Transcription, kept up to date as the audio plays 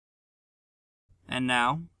And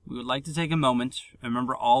now, we would like to take a moment to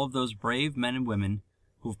remember all of those brave men and women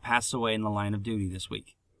who have passed away in the line of duty this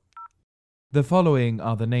week. The following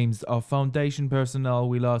are the names of Foundation personnel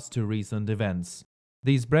we lost to recent events.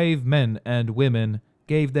 These brave men and women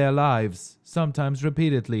gave their lives, sometimes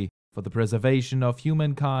repeatedly, for the preservation of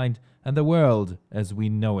humankind and the world as we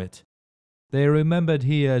know it. They are remembered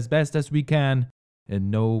here as best as we can, in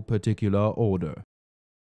no particular order.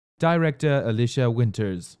 Director Alicia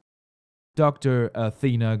Winters, Dr.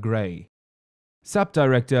 Athena Gray,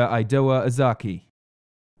 Subdirector Idoa Azaki,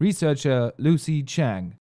 Researcher Lucy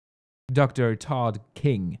Chang, Dr. Todd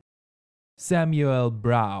King, Samuel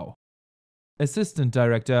Brow, Assistant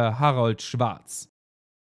Director Harold Schwartz,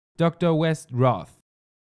 Dr. West Roth,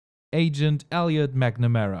 Agent Elliot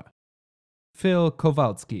McNamara, Phil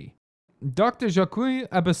Kowalski, Dr. Jacques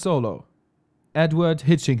Abasolo, Edward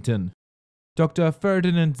Hitchington, Dr.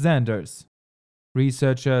 Ferdinand Zanders,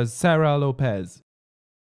 Researcher Sarah Lopez,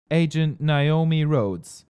 Agent Naomi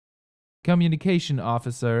Rhodes, Communication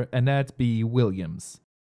Officer Annette B. Williams,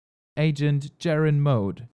 Agent Jaron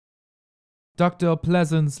Mode, Dr.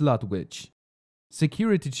 Pleasance Ludwig,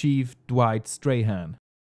 Security Chief Dwight Strahan,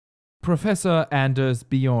 Professor Anders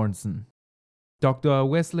Bjornson, Dr.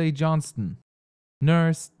 Wesley Johnston,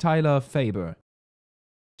 Nurse Tyler Faber,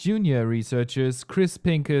 Junior Researchers Chris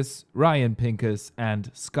Pincus, Ryan Pincus,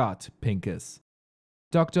 and Scott Pincus,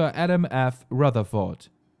 Dr. Adam F. Rutherford,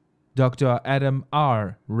 Dr. Adam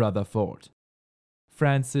R. Rutherford,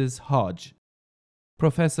 Francis Hodge,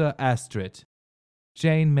 Professor Astrid,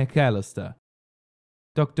 Jane McAllister,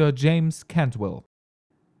 Dr. James Cantwell,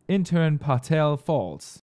 Intern Patel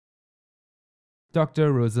Falls,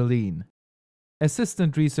 Dr. Rosaline,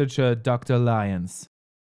 Assistant Researcher Dr. Lyons,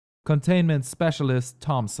 Containment Specialist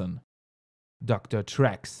Thompson, Dr.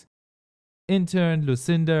 Trex, Intern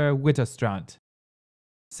Lucinda Witterstrand,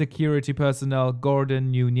 Security Personnel Gordon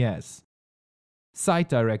Nunez, Site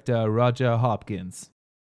Director Roger Hopkins,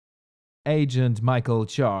 Agent Michael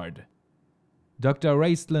Chard, Dr.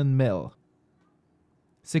 Raistlin Mill,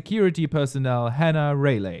 Security Personnel Hannah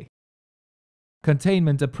Rayleigh,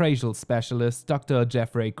 Containment Appraisal Specialist Dr.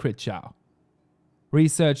 Jeffrey Critchow,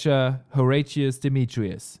 Researcher Horatius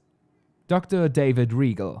Demetrius, Dr. David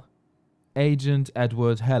Regal, Agent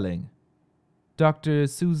Edward Helling, Dr.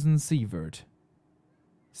 Susan Sievert,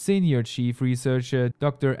 Senior Chief Researcher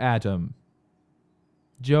Dr. Adam,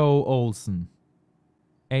 Joe Olson,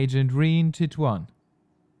 Agent Reen Titwan,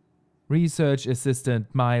 Research Assistant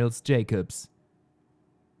Miles Jacobs,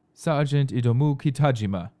 Sergeant Idomu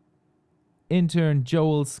Kitajima, Intern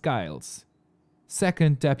Joel Skiles,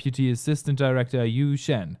 Second Deputy Assistant Director Yu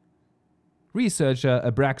Shen, Researcher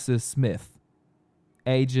Abraxas Smith,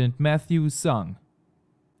 Agent Matthew Sung,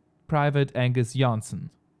 Private Angus Johnson,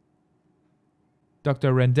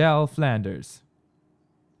 Dr. Rendell Flanders,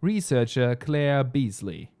 Researcher Claire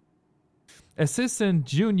Beasley, Assistant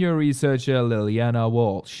Junior Researcher Liliana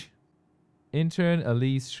Walsh, Intern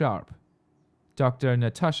Elise Sharp, Dr.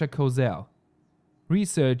 Natasha Kozel,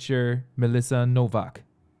 Researcher Melissa Novak,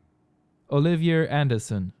 Olivier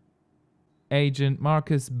Anderson, Agent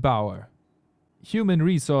Marcus Bauer, Human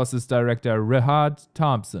Resources Director Rehad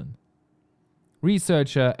Thompson,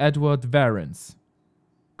 Researcher Edward Varens,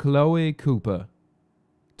 Chloe Cooper,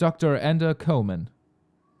 Dr. Ender Coleman,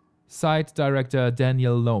 Site Director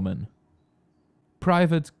Daniel Lohman,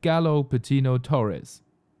 Private Gallo Patino Torres,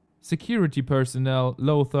 Security Personnel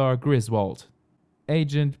Lothar Griswold,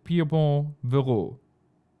 Agent Pierpont Verreau,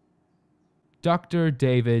 Dr.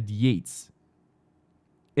 David Yeats,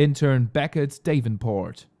 Intern Beckett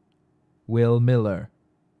Davenport, Will Miller,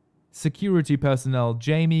 Security Personnel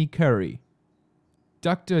Jamie Curry,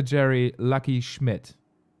 Dr. Jerry Lucky Schmidt,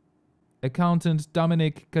 Accountant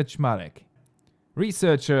Dominic Kaczmarek,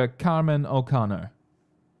 Researcher Carmen O'Connor,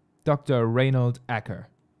 Dr. Reynold Acker,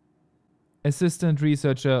 Assistant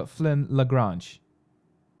Researcher Flynn Lagrange,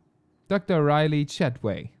 Dr. Riley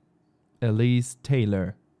Chetway, Elise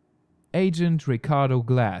Taylor, Agent Ricardo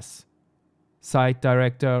Glass, Site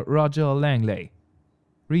Director Roger Langley,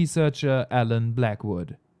 Researcher Alan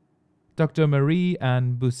Blackwood, Dr. Marie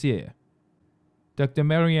Anne Bussier, Dr.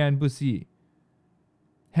 Marianne Bussy,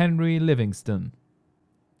 Henry Livingston,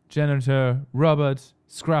 Janitor Robert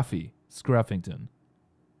Scruffington,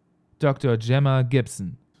 Dr. Gemma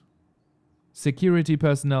Gibson, Security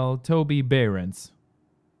Personnel Toby Behrens,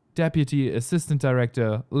 Deputy Assistant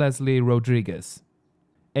Director Leslie Rodriguez,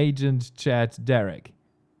 Agent Chad Derrick,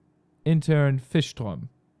 Intern Fischtrom,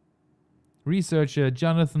 Researcher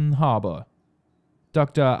Jonathan Harbour,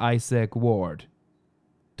 Dr. Isaac Ward,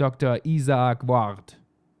 Dr. Isaac Ward,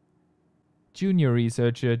 Junior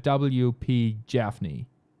Researcher W.P. Gaffney,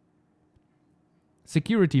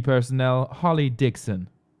 Security personnel Holly Dixon.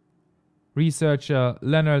 Researcher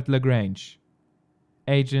Leonard Lagrange.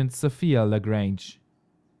 Agent Sophia Lagrange.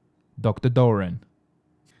 Dr. Doran.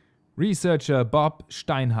 Researcher Bob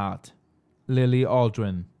Steinhardt. Lily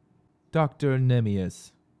Aldrin. Dr.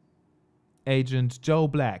 Nemius. Agent Joe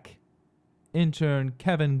Black. Intern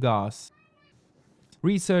Kevin Goss.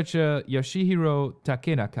 Researcher Yoshihiro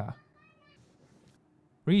Takenaka.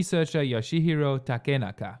 Researcher Yoshihiro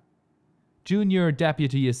Takenaka. Junior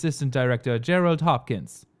Deputy Assistant Director Gerald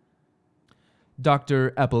Hopkins.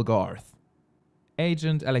 Dr. Applegarth.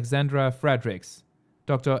 Agent Alexandra Fredericks.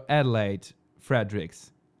 Dr. Adelaide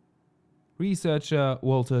Fredericks. Researcher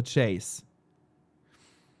Walter Chase.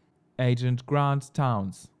 Agent Grant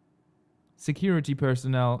Towns. Security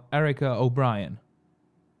personnel Erica O'Brien.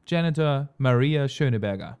 Janitor Maria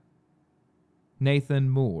Schöneberger. Nathan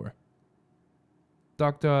Moore.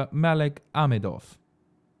 Dr. Malik Amidov.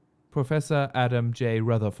 Professor Adam J.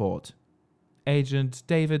 Rutherford. Agent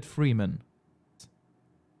David Freeman.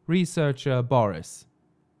 Researcher Boris.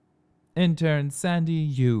 Intern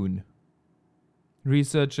Sandy Yoon.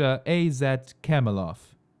 Researcher A.Z. Kamelov.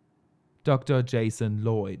 Dr. Jason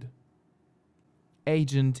Lloyd.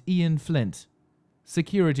 Agent Ian Flint.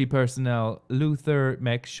 Security personnel Luther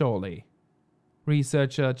McShawley.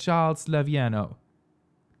 Researcher Charles Laviano.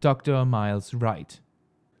 Dr. Miles Wright.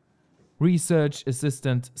 Research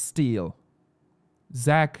Assistant Steele.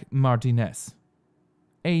 Zach Martinez.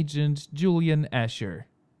 Agent Julian Asher.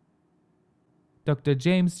 Dr.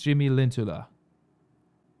 James Jimmy Lintula.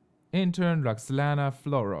 Intern Roxlana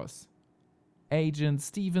Floros. Agent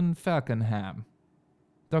Stephen Falconham.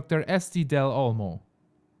 Dr. Esti Del Olmo.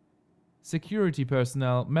 Security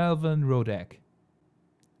personnel Melvin Rodek.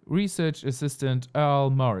 Research Assistant Earl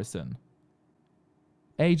Morrison.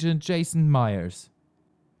 Agent Jason Myers.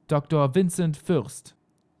 Dr. Vincent Fürst.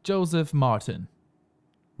 Joseph Martin.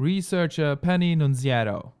 Researcher Penny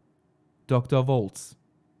Nunziato. Dr. Woltz.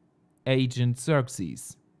 Agent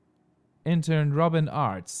Xerxes. Intern Robin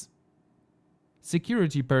Arts.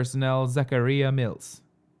 Security personnel Zachariah Mills.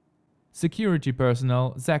 Security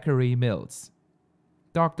personnel Zachary Mills.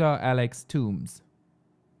 Dr. Alex Toombs.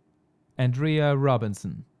 Andrea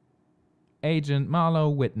Robinson. Agent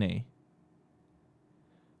Marlo Whitney.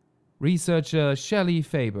 Researcher Shelley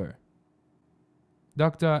Faber.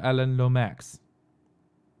 Dr. Alan Lomax.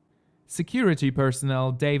 Security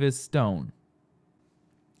personnel Davis Stone.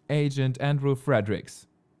 Agent Andrew Fredericks.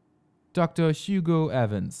 Dr. Hugo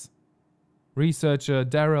Evans. Researcher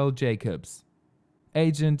Darrell Jacobs.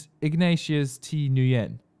 Agent Ignatius T.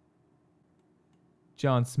 Nguyen.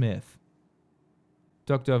 John Smith.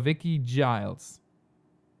 Dr. Vicky Giles.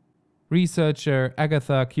 Researcher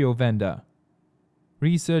Agatha Kiovenda.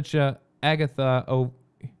 Researcher Agatha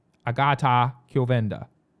Kiovenda.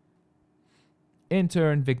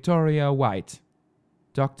 Intern Victoria White.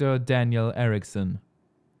 Dr. Daniel Erickson.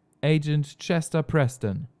 Agent Chester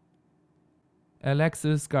Preston.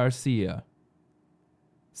 Alexis Garcia.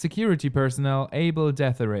 Security personnel Abel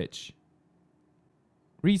Deatherage.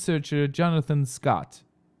 Researcher Jonathan Scott.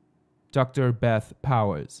 Dr. Beth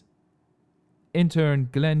Powers. Intern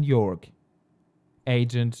Glenn York.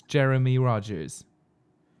 Agent Jeremy Rogers.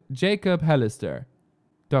 Jacob Hellister.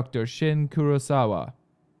 Dr. Shin Kurosawa.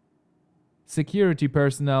 Security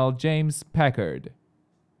personnel James Packard.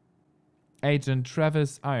 Agent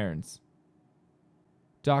Travis Irons.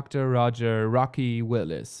 Dr. Roger Rocky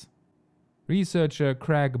Willis. Researcher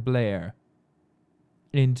Craig Blair.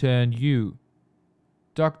 Intern U.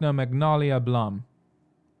 Dr. Magnolia Blum.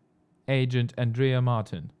 Agent Andrea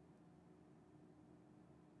Martin.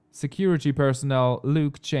 Security personnel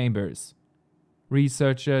Luke Chambers.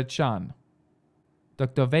 Researcher Chan.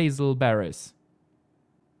 Dr. Basil Barris.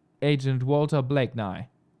 Agent Walter Blakeney.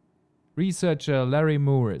 Researcher Larry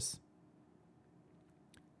Morris.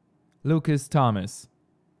 Lucas Thomas.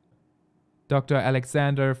 Dr.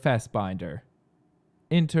 Alexander Fassbinder.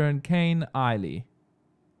 Intern Kane Eiley.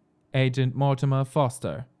 Agent Mortimer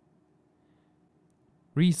Foster.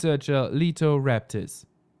 Researcher Leto Raptis.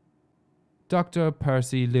 Dr.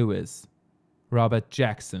 Percy Lewis. Robert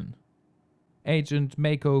Jackson. Agent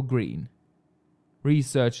Mako Green.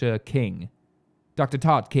 Researcher King. Dr.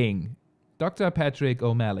 Todd King. Dr. Patrick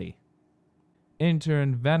O'Malley.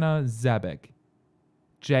 Intern Vanna Zabek.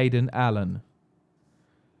 Jaden Allen.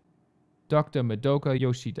 Dr. Madoka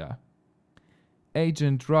Yoshida.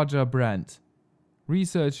 Agent Roger Brandt.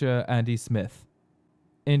 Researcher Andy Smith.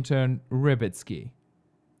 Intern Rybitski.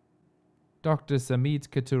 Dr. Samit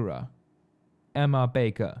Katura. Emma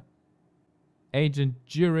Baker. Agent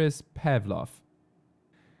Juris Pavlov.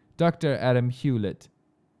 Dr. Adam Hewlett.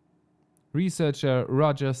 Researcher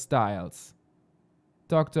Roger Stiles.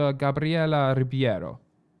 Dr. Gabriela Ribeiro,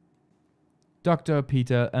 Dr.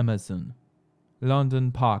 Peter Emerson,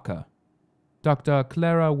 London Parker, Dr.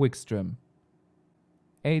 Clara Wickstrom,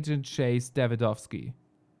 Agent Chase Davidovsky,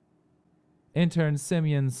 Intern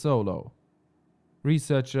Simeon Solo,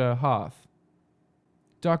 Researcher Hoth,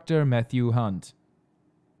 Dr. Matthew Hunt,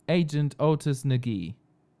 Agent Otis Nagy,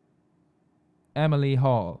 Emily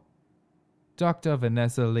Hall, Dr.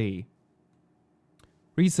 Vanessa Lee,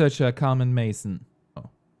 Researcher Carmen Mason,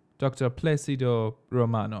 Dr. Placido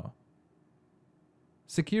Romano,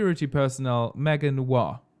 Security Personnel Megan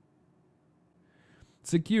Waugh,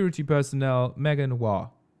 Security Personnel Megan Waugh,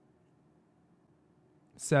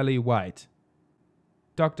 Sally White,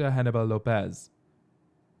 Dr. Hannibal Lopez,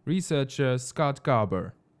 Researcher Scott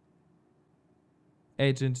Garber,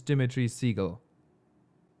 Agent Dimitri Siegel,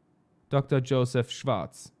 Dr. Joseph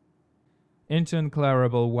Schwartz, Intern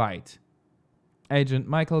Clarabelle White, Agent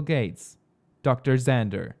Michael Gates, Dr.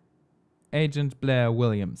 Xander, Agent Blair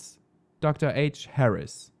Williams, Dr. H.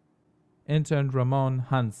 Harris, Intern Ramon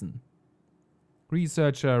Hansen,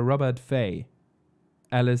 Researcher Robert Fay,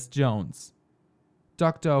 Alice Jones,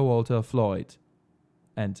 Dr. Walter Floyd,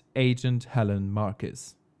 and Agent Helen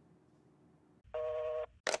Marcus.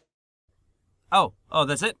 Oh,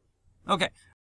 that's it? Okay.